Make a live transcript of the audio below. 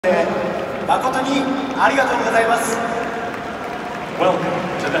誠にありがとうございます。 Welcome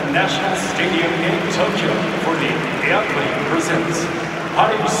to the National Stadium in Tokyo for the Airplane presents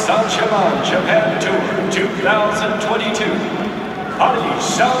Paris Saint-Germain Japan Tour 2022. Paris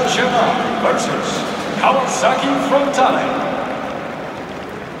Saint-Germain vs. Kawasaki from Thailand.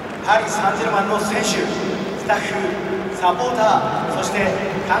 パリ・サンジェルマンの選手、スタッフ、サポーター、そして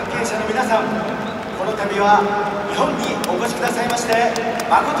関係者の皆さん、この度は日本にお越しくださいまして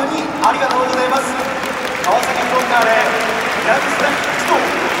誠にありがとうございます。川崎フロンターレクラブスタッフ一同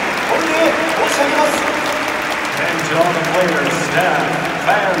御礼申し上げます。 And to all the players, staff,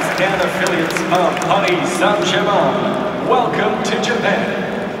 fans, and affiliates of Paris Saint-Germain, welcome to Japan.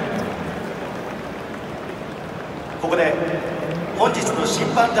 ここで本日の審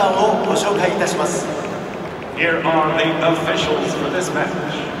判団をご紹介いたします。 Here are the officials for this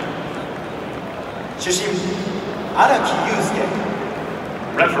match. 主審、荒木祐介。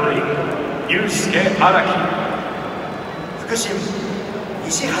 Referee, Yusuke Araki. 副審、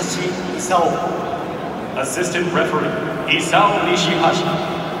西橋勲。 Assistant referee, Isao Nishihashi.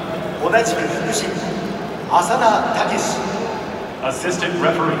 同じく副審、浅田武史。 Assistant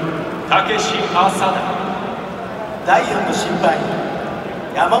referee, Takeshi Asada. 第4の審判員、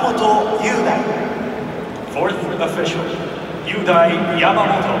山本雄大。 Fourth official, Yudai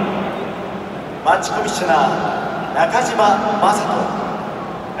Yamamoto. マッチコミッショナー、中島正人。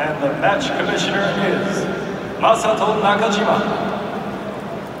 And the match commissioner is Masato Nakajima.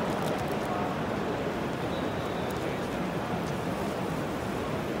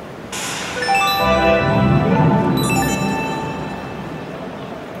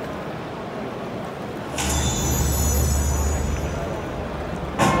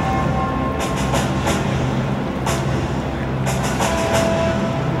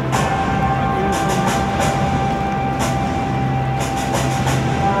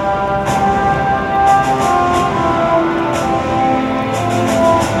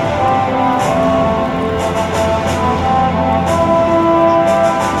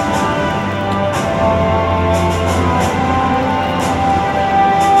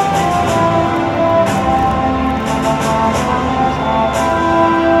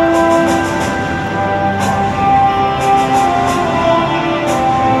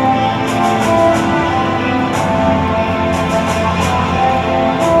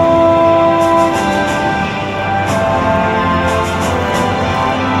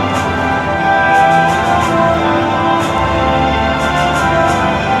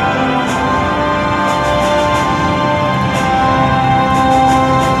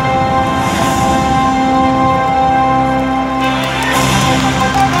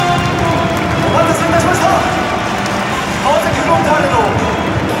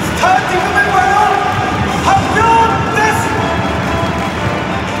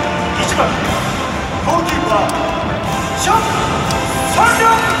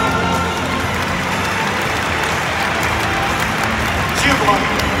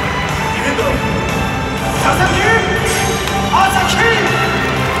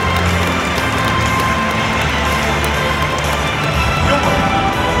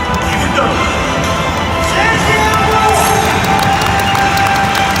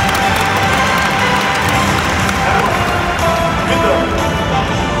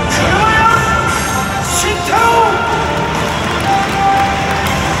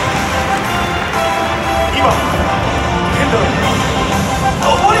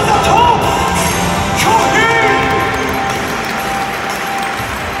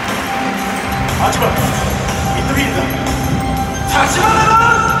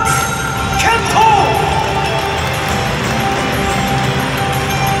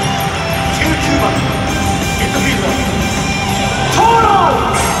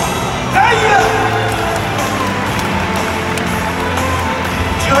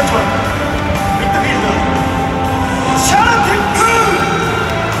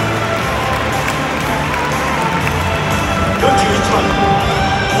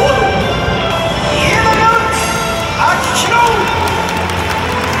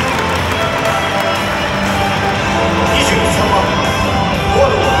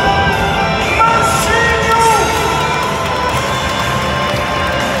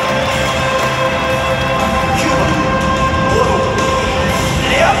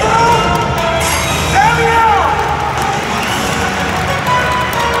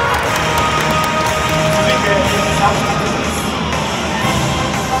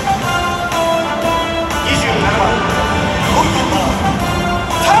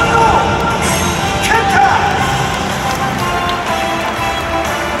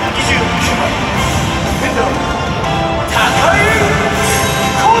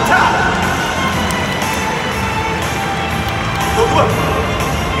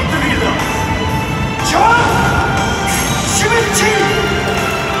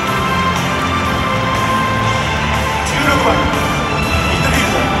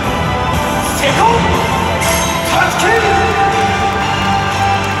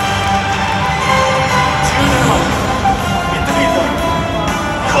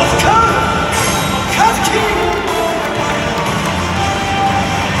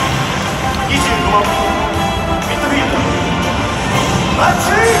 26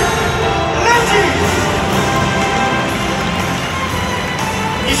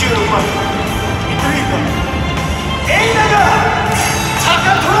番ミッドフィールドエイナが高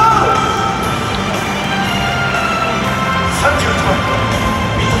虎31番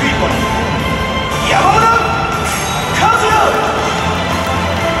ミッドフィールド山村和也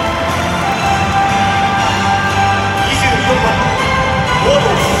24番ウォード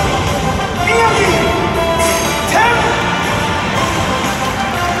宮城天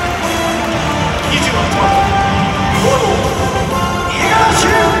28番ウォード五十嵐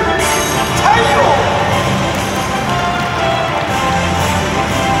太陽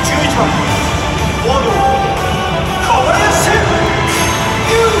11番ウォード小林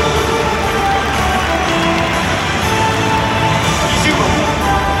優20番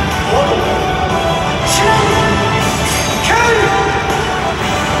ウォード知念圭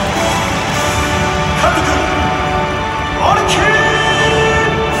監督森木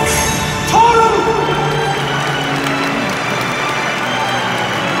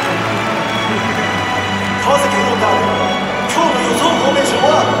川崎フロンターレ今日の予想フォーメーションは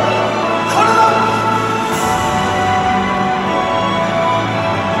これだ。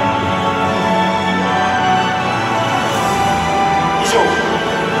以上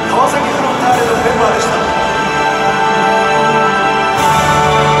川崎フロンターレのメンバーでした。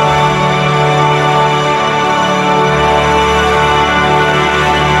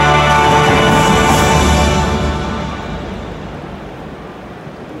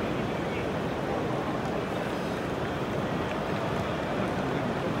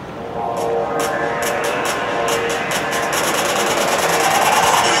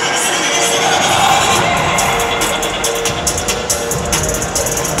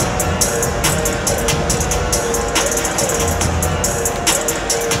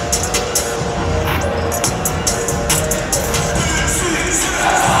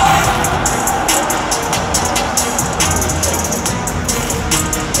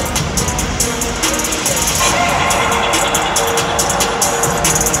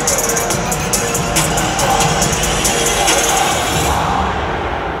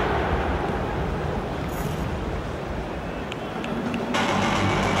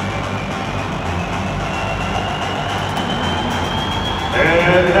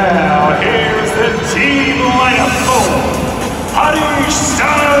And now, here's the team lineup for Paris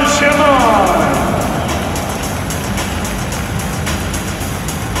Saint-Germain.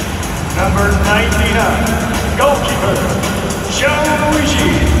 Number 99, goalkeeper, Gianluigi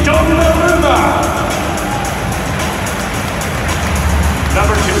Donnarumma.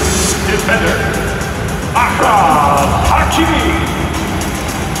 Number 2, defender, Achraf Hakimi.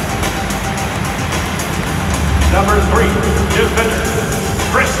 Number 3, defender,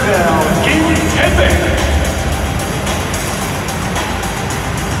 Christel Kimpembe.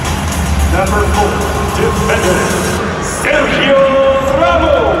 Number 4, defender, Sergio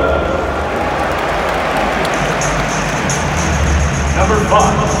Ramos. Number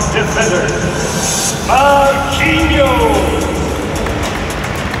 5, defender, Marquinhos.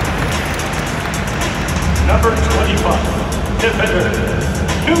 Number 25, defender,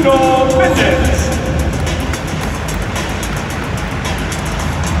 Nuno Mendes.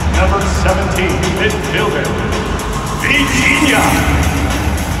 Number 17, midfielder, Vitinha.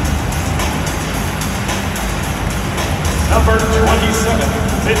 Number 27,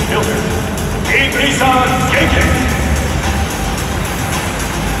 midfielder, Idrissa Gueye.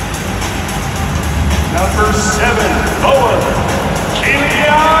 Number 7, forward,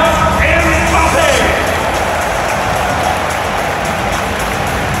 Kylian Mbappe.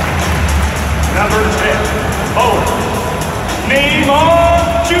 Number 10, forward, Neymar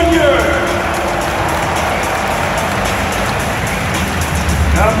Jr.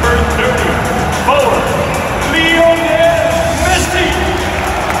 Number 30, forward, Lionel Messi.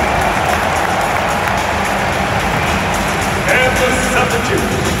 And the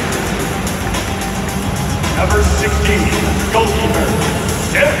substitute. Number 16, goalkeeper,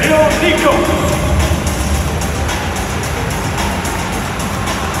 Sergio Nico.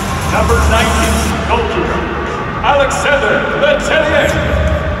 Number 19, goalkeeper, Alexander Letellier.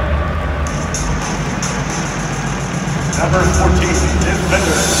 Number 14,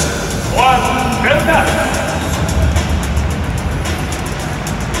 defender, Juan Bernat.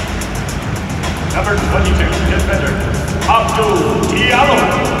 Number 22, defender, Abdul Diallo.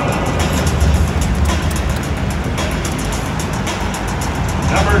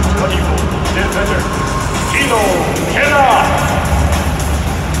 Number 24, defender, Kilo Kera.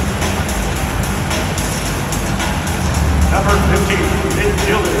 Number 15,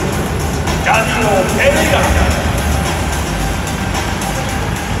 midfielder, Danilo Pereira.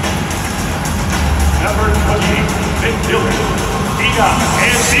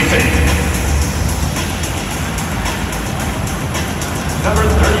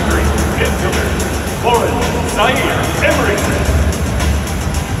 33, midfielder, Lauren Zaire Emery.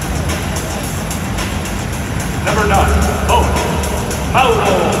 Number 9, forward,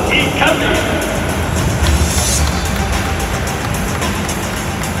 Mauro Icardi.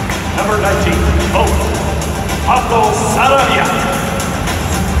 Number 19, forward, Pablo Sarabia.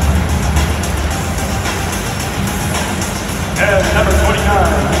 And number 29,